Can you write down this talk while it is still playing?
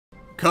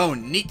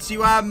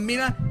Konnichiwa,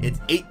 Mina. It's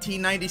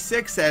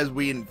 1896 as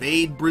we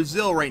invade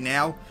Brazil right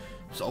now.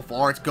 So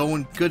far, it's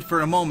going good for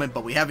the moment,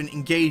 but we haven't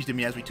engaged them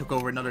yet as we took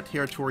over another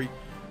territory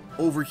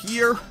over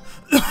here.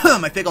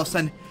 I think I'll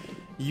send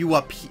you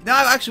up here. No,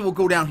 actually, we'll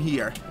go down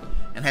here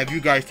and have you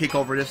guys take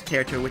over this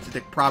territory, which is the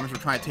province we're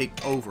trying to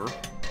take over.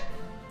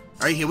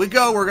 Alright, here we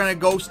go. We're going to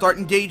go start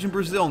engaging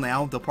Brazil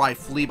now. They'll probably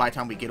flee by the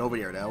time we get over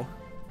there, though.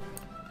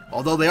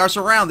 Although they are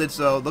surrounded,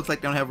 so it looks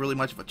like they don't have really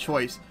much of a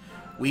choice.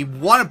 We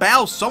won a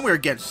battle somewhere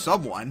against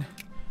someone.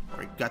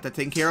 Alright, got that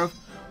taken care of.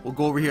 We'll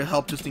go over here to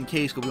help just in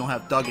case, because we don't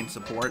have Duggan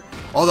support.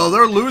 Although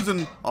they're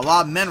losing a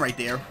lot of men right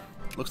there.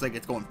 Looks like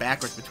it's going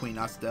backwards between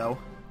us, though.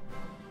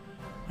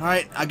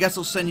 Alright, I guess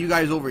I'll send you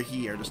guys over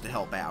here just to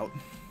help out.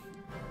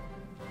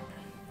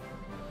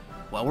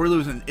 Well, we're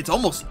losing. It's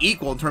almost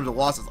equal in terms of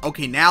losses.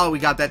 Okay, now that we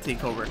got that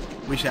takeover,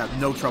 we should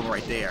have no trouble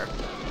right there.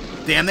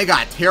 Damn, they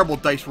got a terrible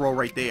dice roll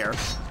right there.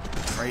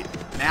 Right,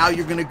 now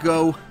you're going to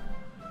go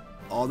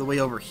all the way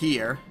over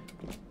here.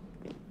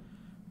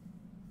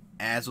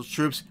 As those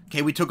troops...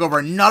 Okay, we took over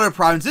another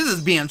province. This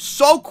is being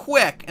so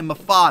quick and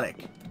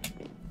methodic.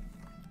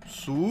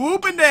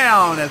 Swooping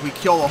down as we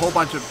kill a whole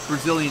bunch of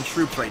Brazilian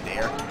troops right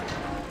there.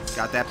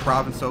 Got that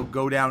province, so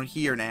go down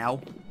here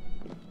now.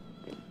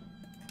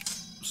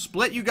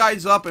 Split you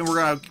guys up, and we're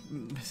gonna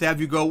have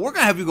you go. We're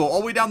gonna have you go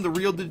all the way down to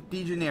Rio de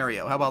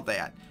Janeiro. How about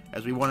that?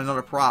 As we won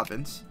another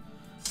province.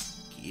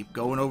 Keep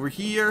going over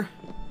here,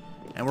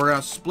 and we're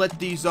gonna split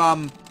these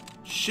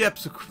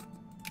ships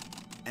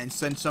and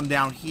send some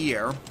down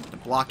here to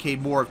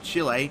blockade more of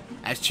Chile,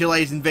 as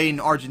Chile is invading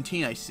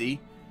Argentina. I see.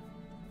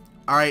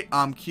 All right,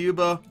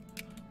 Cuba.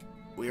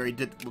 We already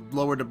did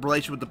lower the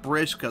relation with the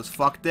British because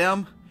fuck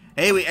them.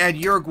 Hey, we add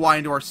Uruguay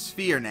into our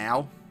sphere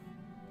now.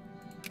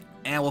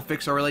 And we'll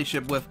fix our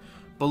relationship with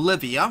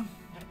Bolivia.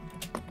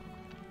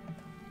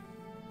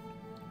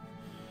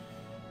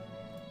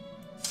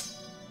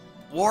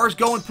 War's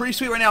going pretty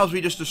sweet right now as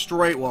we just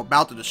destroy, well,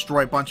 about to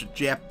destroy a bunch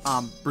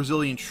of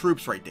Brazilian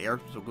troops right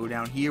there. So go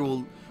down here.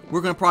 We're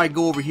going to probably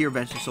go over here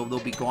eventually, so they'll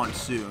be gone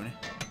soon.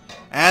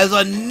 As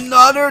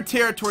another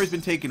territory's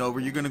been taken over,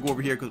 you're going to go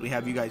over here because we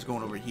have you guys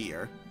going over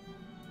here.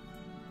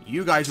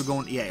 You guys are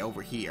going, yeah,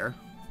 over here.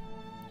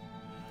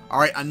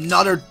 Alright,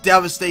 another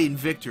devastating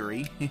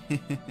victory.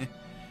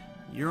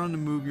 You're on the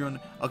move, you're on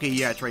the... Okay,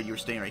 yeah, that's right, you were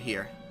staying right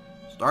here.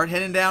 Start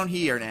heading down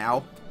here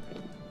now.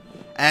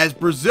 As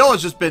Brazil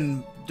has just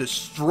been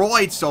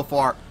destroyed so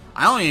far.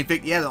 I don't even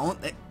think... Yeah,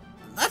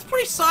 that's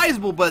pretty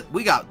sizable, but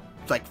we got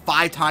like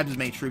 5 times as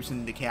many troops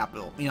in the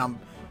capital. You know,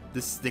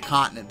 the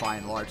continent by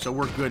and large, so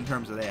we're good in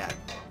terms of that.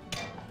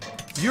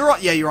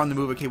 You're on the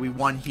move. Okay, we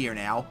won here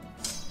now.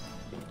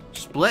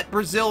 Split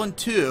Brazil in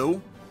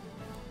 2.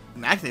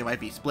 Actually, it might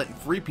be split in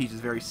 3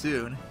 pieces very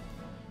soon.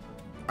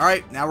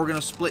 Alright, now we're going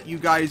to split you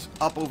guys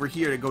up over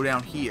here to go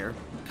down here.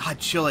 God,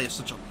 Chile is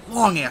such a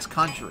long-ass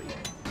country.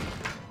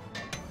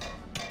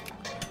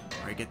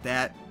 Alright, get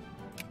that.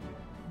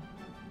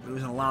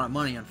 Losing a lot of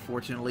money,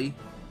 unfortunately.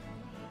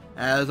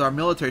 As our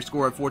military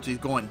score, unfortunately, is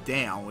going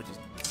down, which is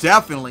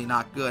definitely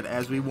not good.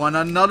 As we won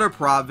another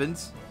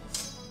province.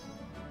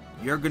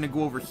 You're going to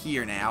go over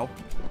here now.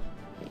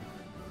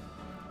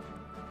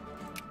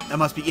 That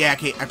must be, yeah,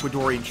 okay,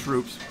 Ecuadorian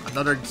troops.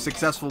 Another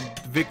successful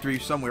victory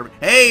somewhere.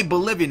 Hey,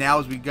 Bolivia now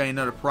as we gain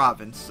another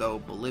province. So,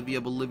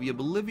 Bolivia,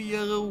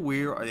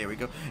 where are, there we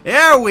go.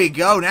 There we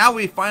go. Now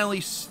we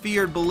finally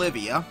sphered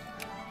Bolivia.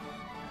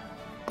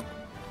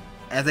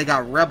 As they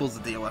got rebels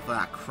to deal with.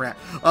 Ah, crap.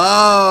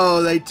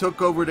 Oh, they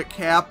took over the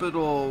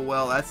capital.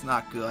 Well, that's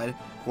not good.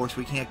 Of course,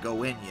 we can't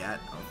go in yet,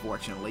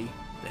 unfortunately,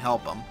 to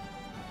help them.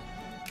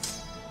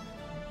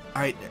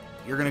 Alright,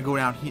 you're going to go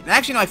down here.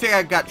 Actually, no, I think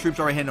I got troops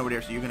already heading over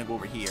there, so you're going to go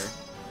over here.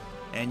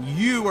 And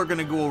you are going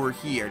to go over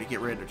here to get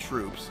rid of the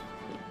troops.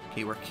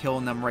 Okay, we're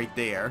killing them right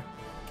there.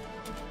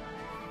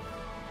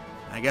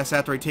 I guess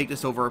after I take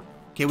this over...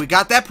 Okay, we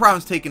got that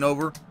province taken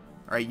over.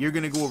 Alright, you're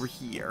going to go over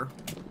here.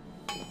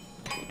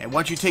 And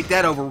once you take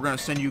that over, we're going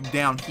to send you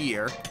down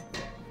here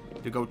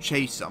to go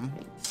chase them.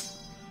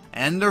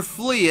 And they're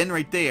fleeing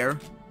right there.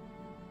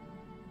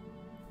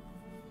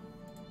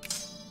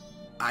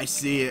 I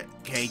see it.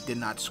 Okay, did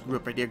not screw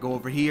up right there. Go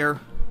over here.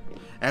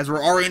 As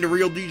we're already into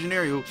Rio de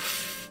Janeiro.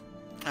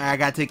 I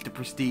gotta take the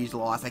prestige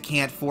loss. I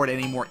can't afford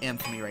any more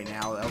infamy right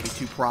now. That'll be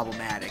too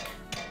problematic.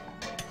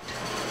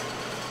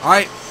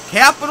 Alright,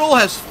 capital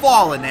has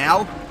fallen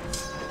now.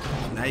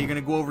 Now you're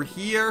gonna go over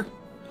here.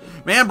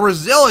 Man,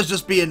 Brazil is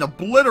just being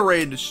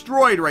obliterated and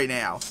destroyed right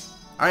now.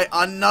 Alright,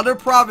 another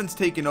province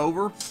taken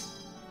over.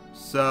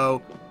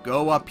 So,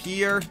 go up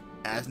here.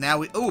 As now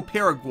we... Oh,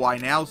 Paraguay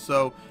now.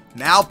 So...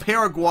 Now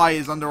Paraguay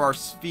is under our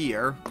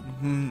sphere.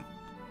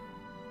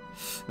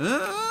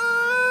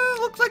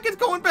 Looks like it's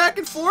going back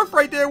and forth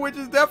right there, which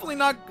is definitely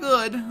not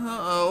good.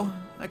 Uh-oh.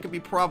 That could be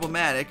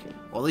problematic.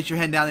 Well, at least you're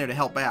heading down there to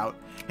help out.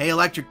 Hey,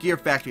 electric gear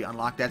factory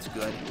unlocked. That's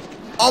good.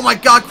 Oh my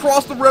god,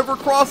 cross the river,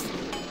 cross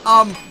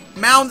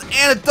mountains,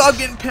 and a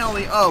Duggan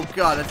penalty. Oh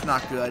god, that's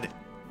not good.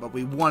 But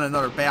we won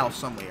another battle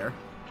somewhere.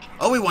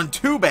 Oh, we won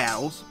 2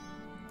 battles.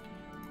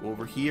 Go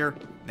over here.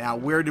 Now,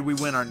 where did we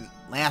win our...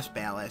 last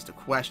battle asked a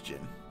question.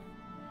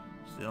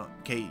 So,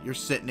 okay, you're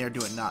sitting there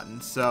doing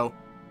nothing. So,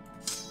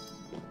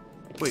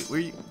 wait, where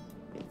you?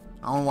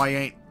 I don't know why you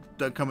ain't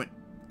done coming.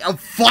 I'm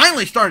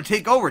finally starting to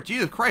take over.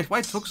 Jesus Christ, why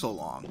it took so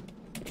long?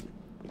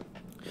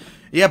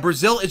 Yeah,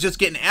 Brazil is just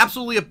getting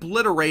absolutely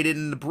obliterated,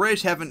 and the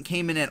British haven't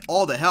came in at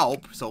all to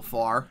help so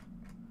far.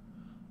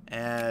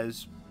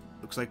 As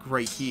looks like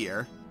right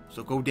here.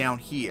 So go down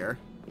here.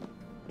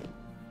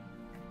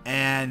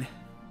 And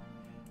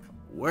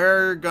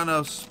we're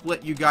gonna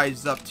split you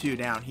guys up too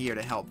down here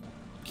to help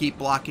keep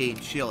blockading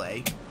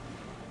Chile.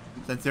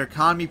 Since their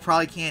economy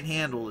probably can't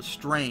handle the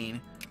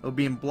strain of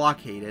being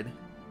blockaded.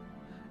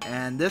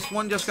 And this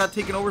one just got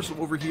taken over, so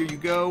over here you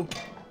go.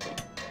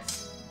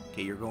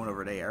 Okay, you're going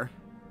over there.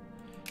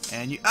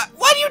 And you...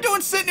 what are you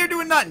doing sitting there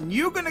doing nothing?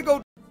 You gonna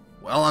go...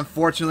 Well,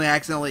 unfortunately, I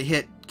accidentally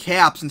hit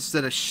caps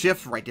instead of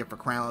shift right there for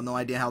Crown. I have no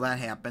idea how that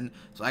happened.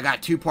 So I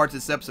got 2 parts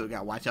of this episode I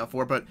gotta watch out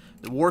for. But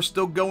the war's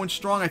still going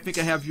strong. I think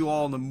I have you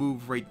all on the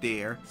move right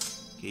there.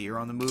 Okay, you're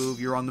on the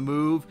move. You're on the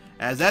move.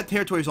 As that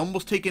territory is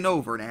almost taken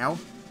over now.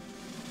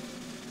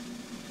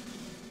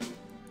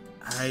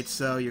 Alright,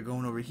 so you're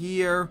going over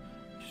here.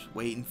 Just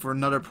waiting for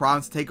another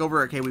province to take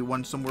over. Okay, we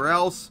won somewhere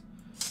else.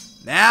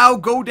 Now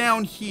go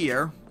down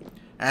here.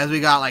 As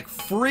we got like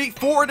 4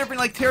 different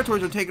like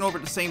territories are taking over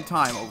at the same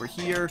time. Over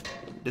here.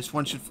 This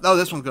one should... oh,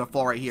 this one's going to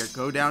fall right here.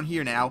 Go down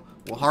here now.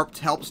 We'll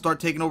help start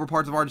taking over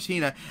parts of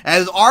Argentina.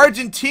 As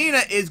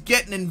Argentina is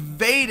getting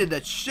invaded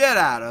the shit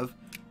out of.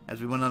 As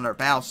we went on our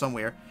battle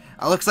somewhere.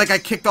 It looks like I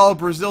kicked all of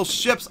Brazil's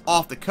ships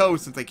off the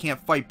coast since they can't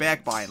fight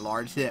back by and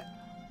large. Hit.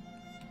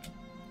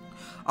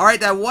 Alright,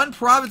 that one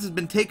province has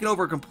been taken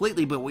over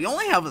completely, but we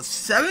only have a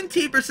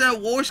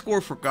 17% war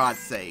score for God's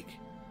sake.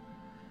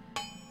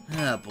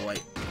 Oh boy.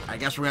 I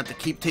guess we're going to have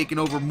to keep taking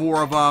over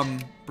more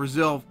of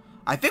Brazil.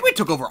 I think we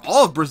took over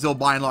all of Brazil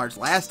by and large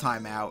last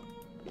time out.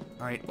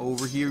 Alright,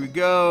 over here we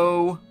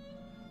go.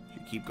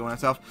 Should keep going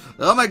south.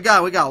 Oh my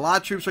god, we got a lot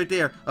of troops right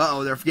there.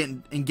 Uh-oh, they're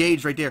getting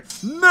engaged right there.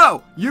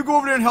 No! You go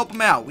over there and help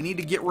them out. We need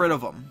to get rid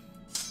of them.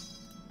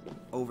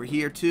 Over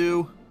here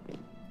too.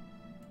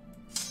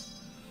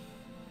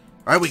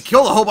 Alright, we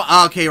killed a whole bunch.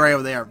 Oh, okay, right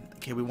over there.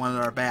 Okay, we won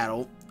our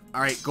battle.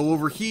 Alright, go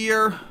over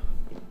here.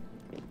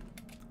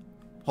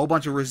 Whole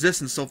bunch of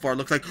resistance so far.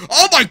 Looks like...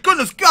 oh my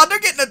goodness, God, they're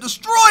getting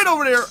destroyed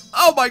over there.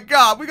 Oh my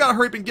god, we gotta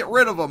hurry up and get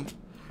rid of them.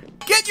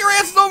 Get your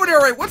asses over there,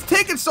 right? What's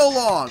taking so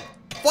long?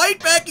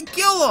 Fight back and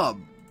kill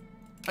them.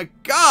 My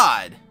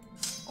god.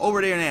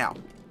 Over there now.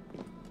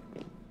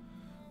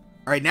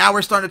 Alright, now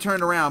we're starting to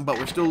turn it around, but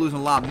we're still losing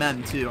a lot of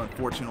men too,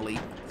 unfortunately.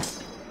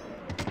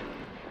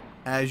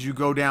 As you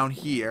go down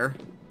here.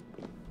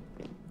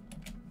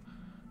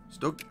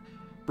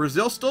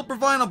 Brazil's still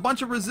providing a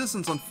bunch of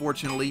resistance,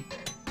 unfortunately.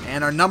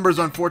 And our numbers,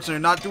 unfortunately, are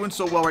not doing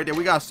so well right there.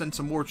 We gotta send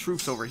some more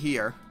troops over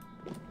here.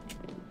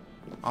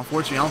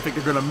 Unfortunately, I don't think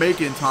they're gonna make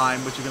it in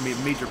time, which is gonna be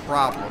a major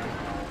problem.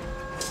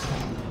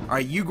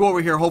 Alright, you go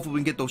over here. Hopefully we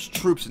can get those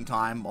troops in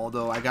time.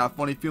 Although, I got a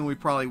funny feeling we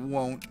probably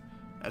won't.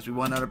 As we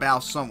won out of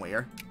battle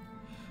somewhere.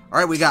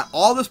 Alright, we got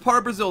all this part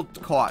of Brazil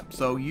caught.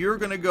 So, you're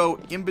gonna go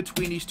in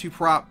between these 2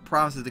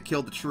 provinces to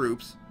kill the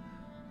troops.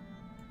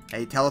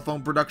 Hey,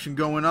 telephone production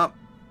going up.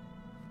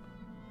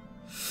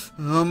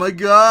 Oh my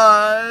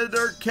god,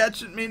 they're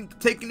catching me,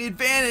 taking the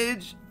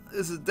advantage.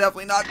 This is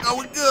definitely not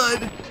going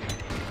good.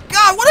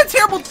 God, what a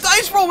terrible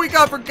dice roll we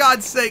got, for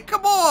God's sake.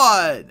 Come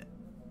on.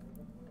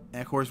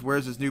 And of course,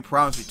 where's this new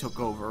province we took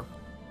over?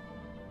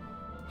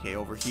 Okay,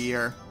 over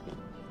here.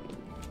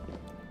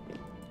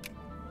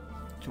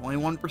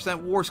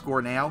 21% war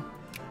score now.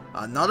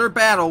 Another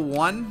battle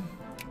won.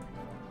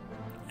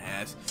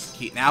 Yes.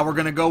 Now we're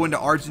going to go into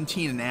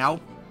Argentina now.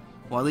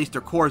 Well, at least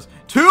their cores.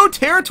 2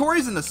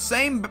 territories in the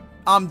same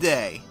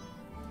day.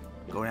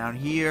 Go down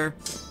here,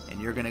 and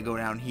you're gonna go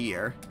down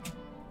here.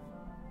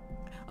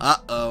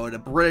 Uh-oh, the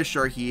British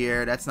are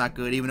here. That's not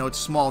good, even though it's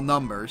small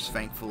numbers,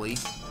 thankfully.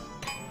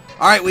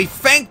 Alright, we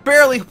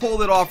barely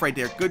pulled it off right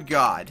there. Good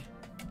God.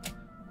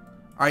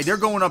 Alright, they're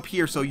going up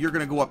here, so you're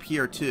gonna go up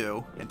here,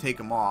 too, and take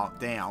them all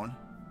down.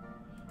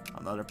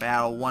 Another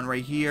battle, one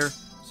right here.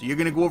 So you're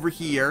gonna go over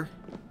here.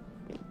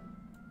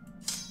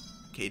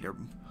 Okay, they're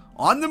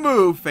on the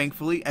move,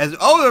 thankfully.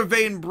 Oh, they're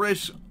invading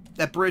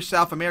that British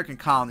South American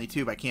colony,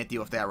 too, but I can't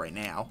deal with that right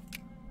now.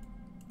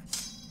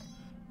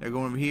 They're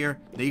going over here.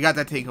 Now, you got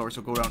that takeover,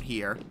 so go down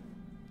here.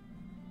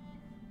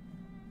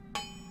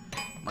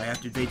 Might have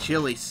to invade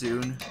Chile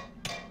soon.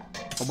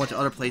 A whole bunch of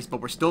other places,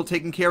 but we're still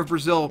taking care of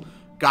Brazil.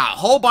 Got a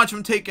whole bunch of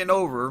them taken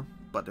over,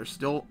 but they're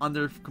still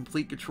under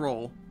complete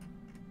control.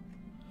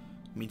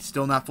 I mean,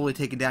 still not fully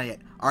taken down yet.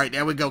 Alright,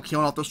 there we go.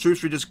 Killing off those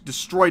troops. We just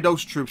destroyed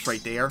those troops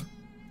right there.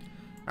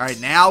 Alright,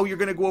 now you're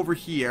going to go over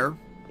here.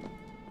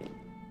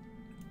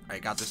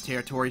 Alright, got this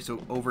territory,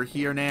 so over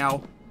here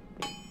now.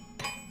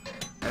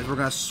 As we're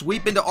going to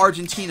sweep into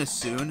Argentina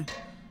soon.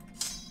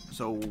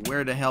 So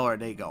where the hell are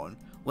they going?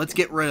 Let's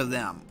get rid of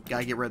them.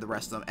 Gotta get rid of the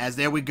rest of them. As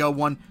there we go,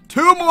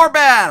 2 more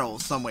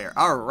battles somewhere.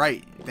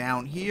 Alright,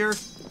 down here.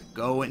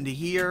 Go into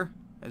here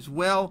as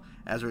well.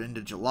 As we're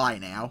into July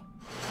now.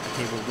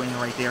 Okay, we're winning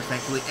right there,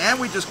 thankfully.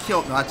 And we just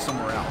killed... no, that's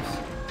somewhere else.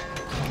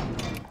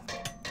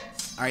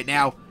 Alright,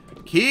 now,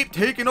 keep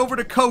taking over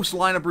the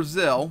coastline of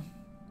Brazil.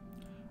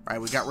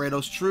 Alright, we got rid of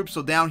those troops,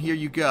 so down here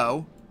you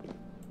go.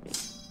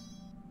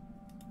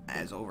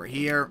 As over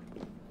here.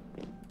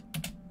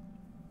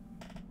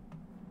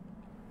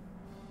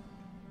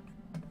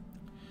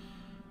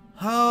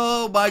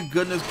 Oh my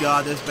goodness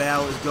God, this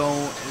battle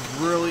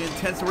is really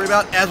intense to worry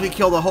about. As we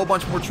killed a whole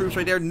bunch more troops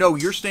right there. No,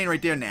 you're staying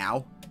right there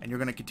now. And you're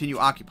going to continue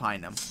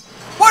occupying them.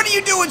 What are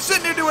you doing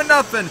sitting there doing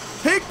nothing?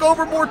 Take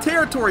over more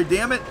territory,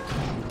 damn it.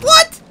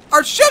 What?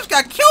 Our ships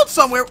got killed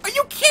somewhere? Are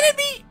you kidding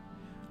me?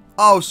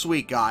 Oh,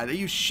 sweet God. Are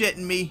you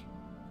shitting me?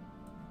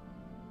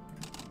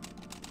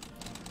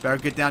 Better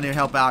get down there and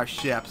help out our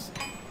ships.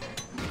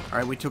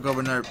 Alright, we took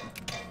over another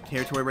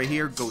territory right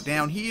here. Go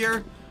down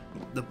here.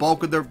 The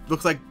bulk of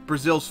looks like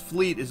Brazil's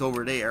fleet is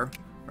over there.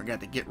 We're going to have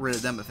to get rid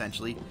of them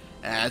eventually.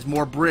 As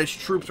more British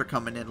troops are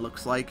coming in,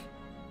 looks like.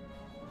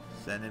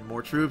 Send in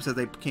more troops as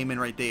they came in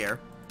right there.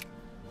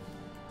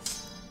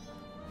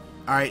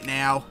 Alright,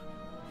 now.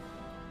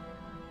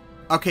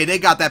 Okay, they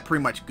got that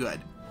pretty much good.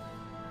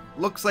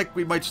 Looks like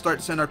we might start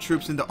sending our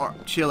troops into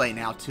Chile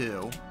now,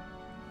 too.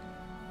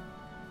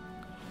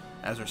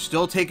 As we're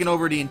still taking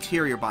over the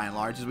interior by and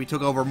large. As we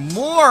took over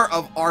more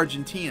of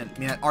Argentina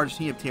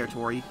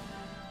territory.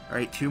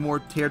 Alright, 2 more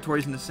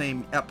territories in the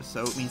same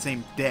episode.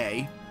 Same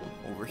day.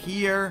 Over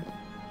here.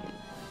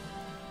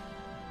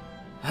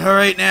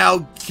 Alright,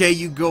 now, okay,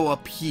 you go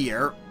up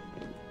here.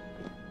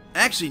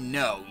 Actually,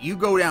 no. You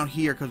go down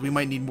here, because we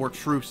might need more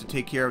troops to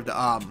take care of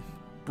the,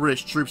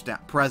 British troops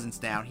presence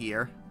down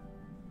here.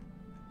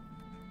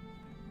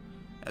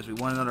 As we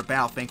won another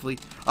battle, thankfully.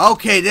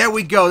 Okay, there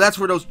we go. That's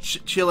where those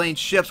Chilean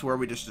ships were.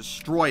 We just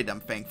destroyed them,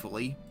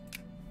 thankfully.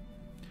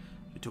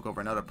 We took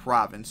over another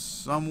province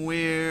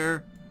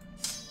somewhere.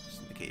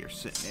 Okay, you're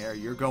sitting there.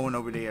 You're going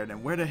over there.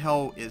 Then where the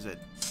hell is it?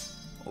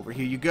 Over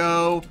here you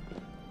go.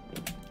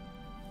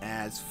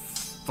 As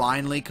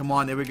finally, come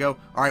on, there we go.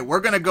 Alright,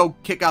 we're going to go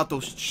kick out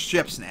those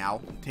ships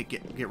now.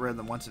 Get rid of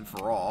them once and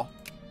for all.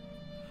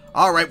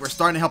 Alright, we're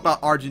starting to help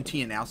out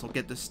Argentina now, so we'll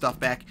get this stuff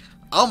back.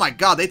 Oh my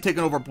God, they've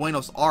taken over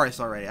Buenos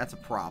Aires already. That's a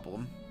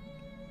problem.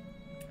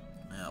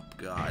 Oh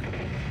God.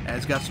 And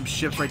it's got some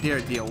ships right there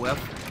to deal with.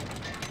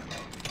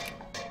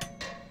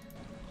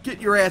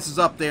 Get your asses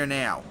up there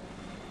now.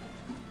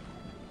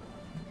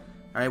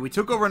 Alright, we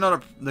took over another...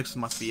 This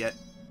must be it.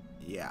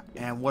 Yeah,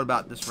 and what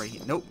about this right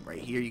here? Nope, right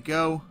here you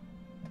go.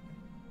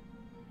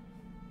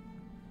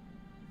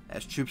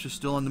 As troops are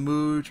still in the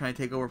mood, trying to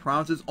take over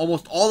provinces.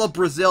 Almost all of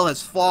Brazil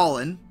has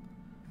fallen.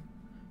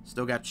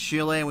 Still got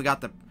Chile, and we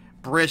got the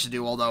British to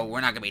do, although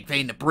we're not going to be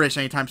invading the British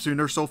anytime soon.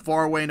 They're so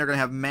far away, and they're going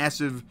to have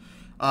massive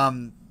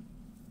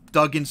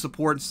dug-in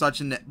support and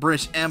such in the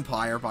British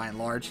Empire, by and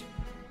large.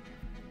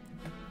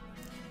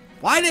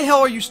 Why the hell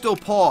are you still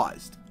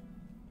paused?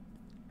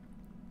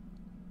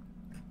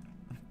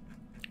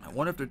 I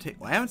wonder if they're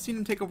well, I haven't seen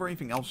them take over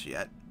anything else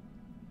yet.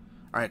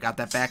 Alright, got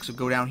that back, so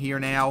go down here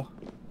now.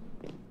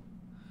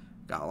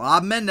 Got a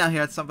lot of men down here.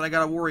 That's something I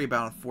gotta worry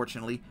about,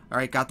 unfortunately.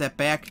 Alright, got that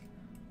back.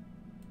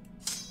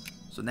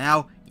 So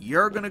now,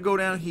 you're gonna go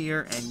down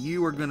here, and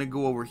you are gonna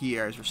go over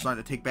here as we're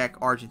starting to take back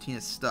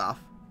Argentina's stuff.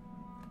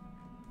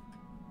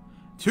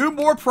 2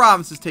 more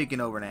provinces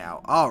taken over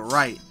now.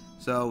 Alright,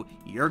 so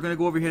you're gonna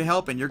go over here to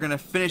help, and you're gonna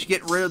finish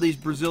getting rid of these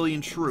Brazilian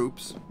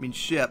troops.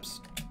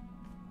 Ships.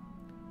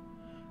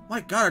 My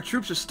God, our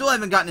troops still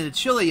haven't gotten into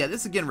Chile yet.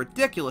 This is getting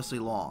ridiculously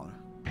long.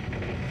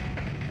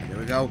 There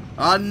we go.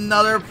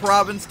 Another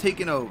province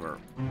taken over.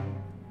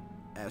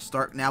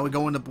 Now we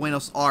go into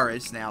Buenos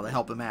Aires now to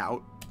help them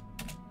out.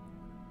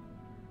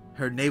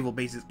 Her naval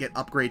bases get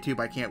upgraded too,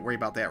 but I can't worry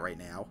about that right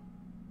now.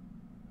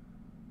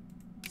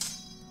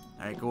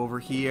 Alright, go over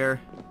here.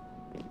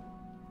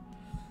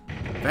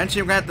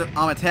 Eventually, we're going to have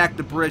to attack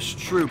the British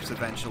troops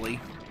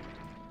eventually.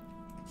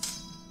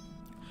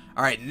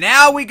 Alright,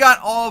 now we got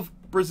all of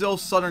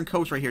Brazil's southern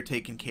coast right here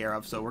taken care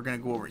of, so we're going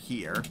to go over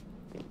here.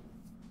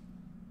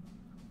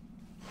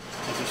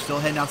 As we're still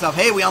heading down south.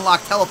 Hey, we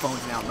unlocked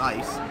telephones now.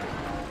 Nice.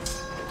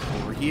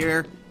 Over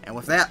here. And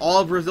with that, all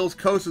of Brazil's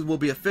coasts will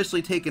be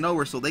officially taken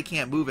over, so they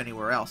can't move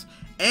anywhere else.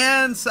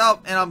 And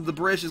the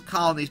British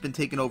colony's been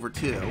taken over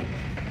too.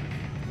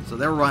 So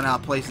they're running out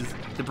of places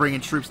to bring in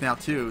troops now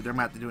too. They're going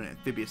to have to do an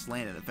amphibious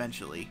landing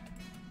eventually.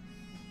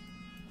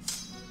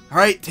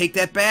 Alright, take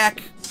that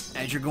back.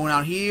 As you're going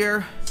out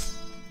here.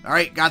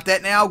 Alright, got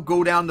that now.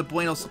 Go down to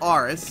Buenos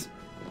Aires.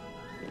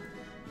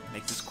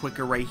 Make this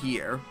quicker right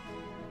here.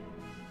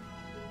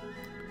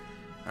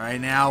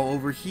 Alright, now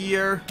over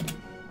here.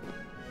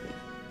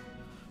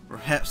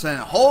 We're sending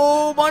a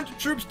whole bunch of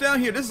troops down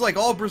here. This is like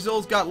all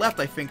Brazil's got left,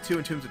 I think, too,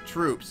 in terms of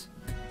troops.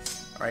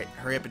 Alright,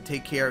 hurry up and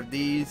take care of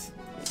these.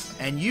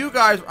 And you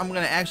guys, I'm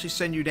going to actually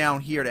send you down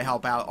here to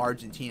help out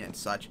Argentina and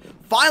such.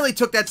 Finally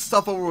took that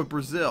stuff over with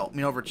Brazil.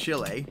 Over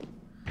Chile.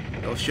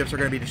 Those ships are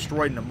going to be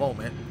destroyed in a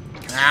moment.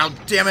 Ow,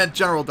 damn it,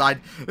 General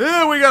died.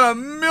 Yeah, we got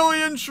 1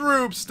 million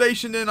troops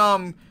stationed in,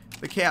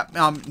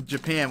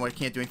 Japan. Well, I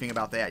can't do anything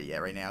about that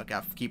yet right now.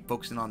 Gotta keep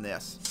focusing on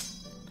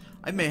this.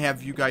 I may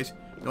have you guys...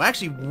 No,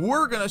 actually,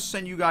 we're gonna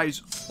send you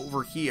guys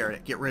over here to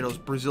get rid of those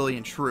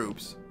Brazilian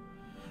troops.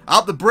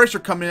 Oh, the British are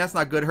coming in. That's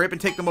not good. Hurry up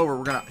and take them over.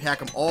 We're going to hack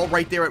them all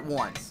right there at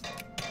once.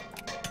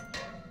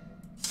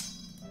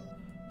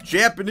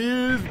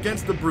 Japanese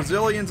against the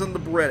Brazilians and the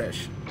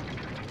British.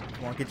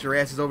 Come on, get your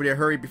asses over there.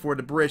 Hurry before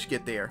the British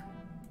get there.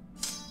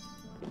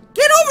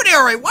 Get over there,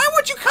 alright? Why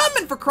weren't you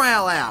coming, for crying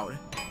out loud?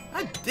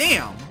 God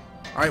damn.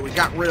 Alright, we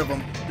got rid of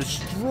them.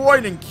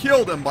 Destroyed and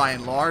killed them by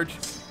and large.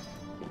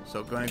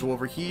 So, going to go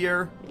over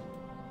here.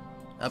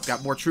 I've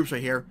got more troops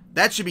right here.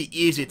 That should be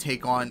easy to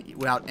take on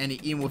without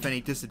even with any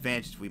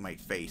disadvantages we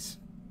might face.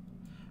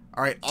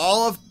 Alright,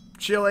 all of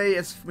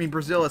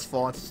Brazil has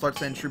fallen. So start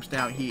sending troops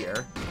down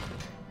here.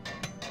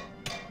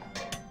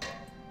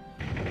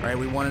 Alright,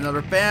 we won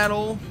another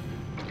battle.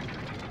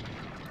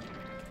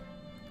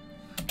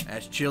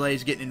 As Chile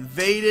is getting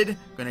invaded.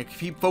 Gonna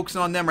keep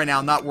focusing on them right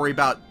now, not worry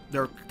about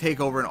their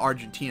takeover in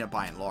Argentina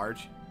by and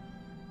large.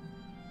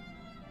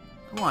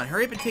 Come on,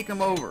 hurry up and take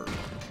them over.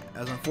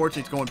 As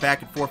unfortunately, it's going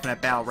back and forth in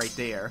that battle right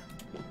there.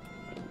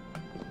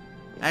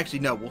 Actually,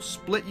 no, we'll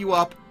split you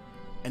up.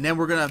 And then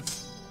we're gonna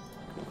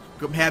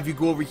have you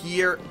go over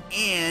here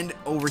and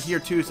over here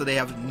too, so they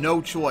have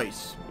no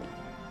choice.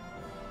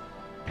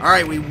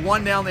 Alright, we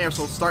won down there,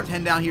 so we'll start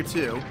heading down here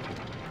too.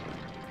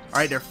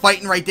 Alright, they're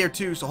fighting right there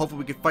too, so hopefully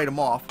we can fight them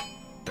off.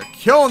 They're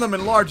killing them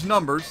in large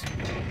numbers.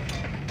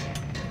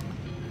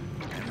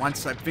 And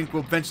once, I think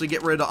we'll eventually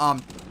get rid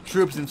of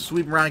troops and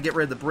sweep around and get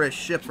rid of the British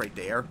ships right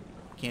there.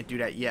 Can't do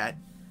that yet.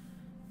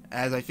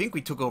 As I think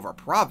we took over a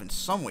province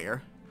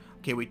somewhere.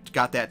 Okay, we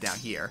got that down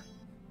here.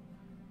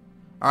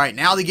 Alright,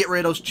 now to get rid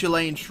of those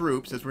Chilean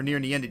troops as we're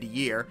nearing the end of the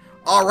year.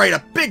 Alright,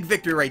 a big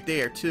victory right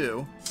there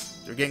too.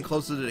 They're getting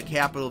closer to the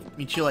capital,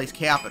 Chile's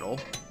capital.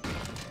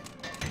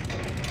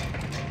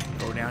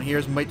 Go down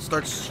here, might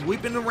start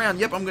sweeping around.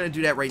 Yep, I'm going to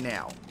do that right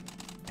now.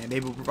 And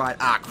maybe we'll provide...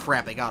 Ah,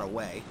 crap, they got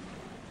away.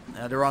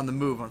 They're on the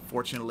move,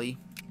 unfortunately.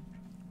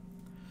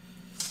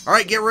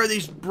 Alright, get rid of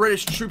these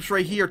British troops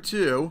right here,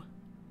 too.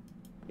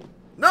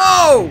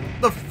 No!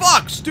 The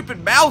fuck?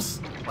 Stupid mouse!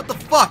 What the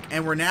fuck?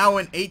 And we're now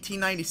in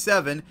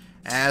 1897,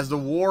 as the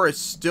war is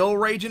still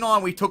raging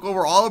on. We took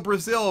over all of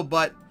Brazil,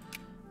 but...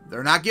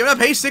 they're not giving up.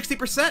 Hey,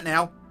 60%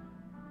 now.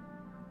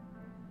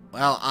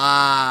 Well,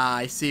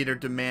 I see they're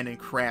demanding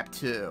crap,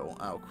 too.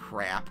 Oh,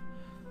 crap.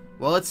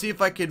 Well, let's see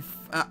if I could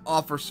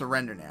offer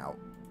surrender now.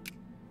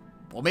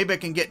 Well, maybe I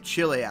can get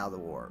Chile out of the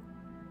war.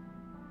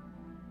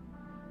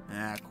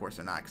 Of course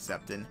they're not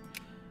accepting.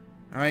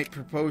 Alright,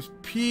 propose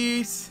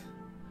peace.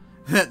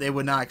 They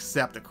would not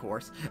accept, of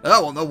course.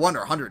 Oh, well, no wonder,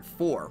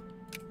 104.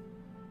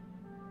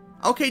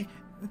 Okay,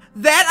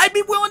 that I'd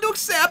be willing to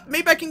accept.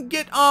 Maybe I can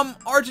get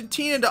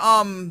Argentina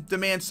to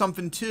demand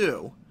something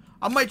too.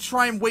 I might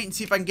try and wait and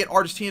see if I can get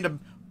Argentina to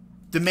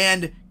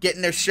demand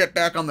getting their shit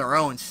back on their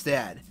own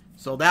instead.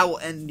 So that will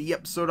end the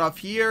episode off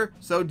here.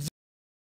 So